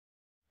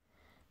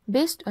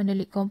Based on the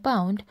lead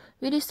compound,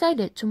 we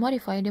decided to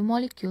modify the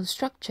molecule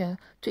structure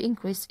to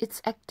increase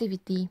its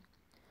activity.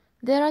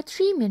 There are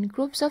three main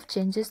groups of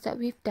changes that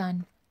we've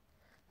done.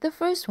 The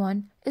first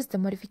one is the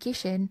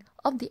modification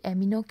of the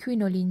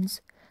aminoquinolines.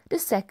 The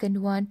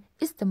second one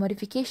is the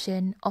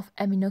modification of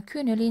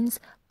aminoquinolines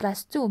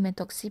plus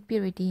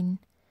 2-methoxypyridine.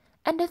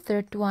 And the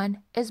third one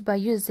is by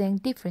using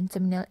different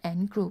terminal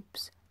end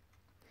groups.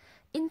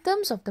 In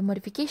terms of the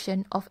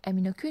modification of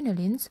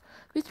aminoquinolines,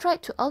 we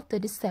tried to alter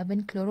the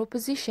 7-chloro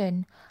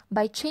position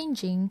by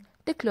changing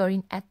the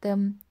chlorine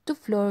atom to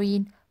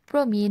fluorine,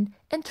 bromine,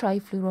 and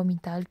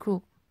trifluoromethyl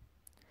group.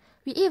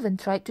 We even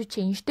tried to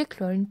change the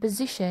chlorine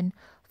position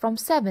from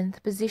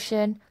 7th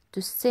position to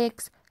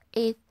 6th,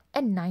 8th,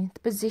 and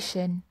 9th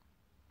position.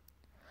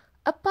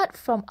 Apart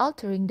from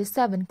altering the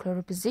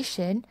 7-chloro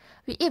position,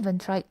 we even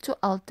tried to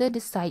alter the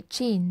side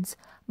chains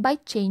by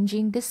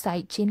changing the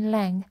side chain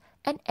length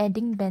and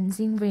adding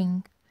benzene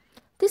ring.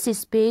 This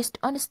is based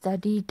on a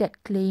study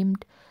that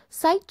claimed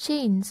side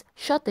chains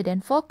shorter than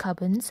 4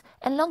 carbons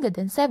and longer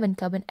than 7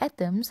 carbon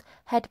atoms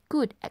had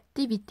good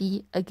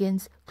activity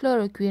against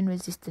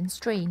chloroquine-resistant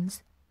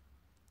strains.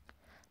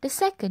 The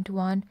second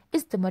one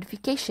is the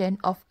modification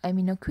of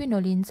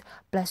aminoquinolines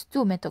plus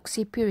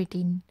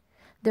 2-methoxypyridine.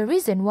 The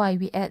reason why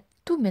we add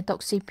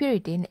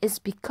 2-methoxypyridine is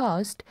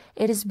because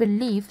it is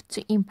believed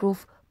to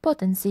improve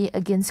potency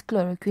against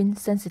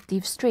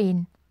chloroquine-sensitive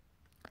strain.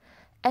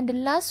 And the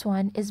last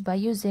one is by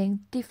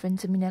using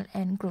different terminal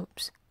end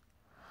groups.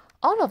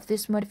 All of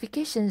these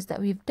modifications that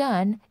we've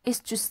done is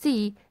to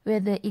see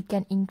whether it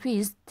can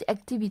increase the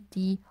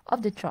activity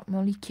of the drug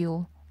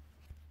molecule.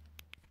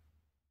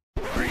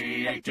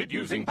 Created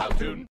using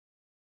Powtoon.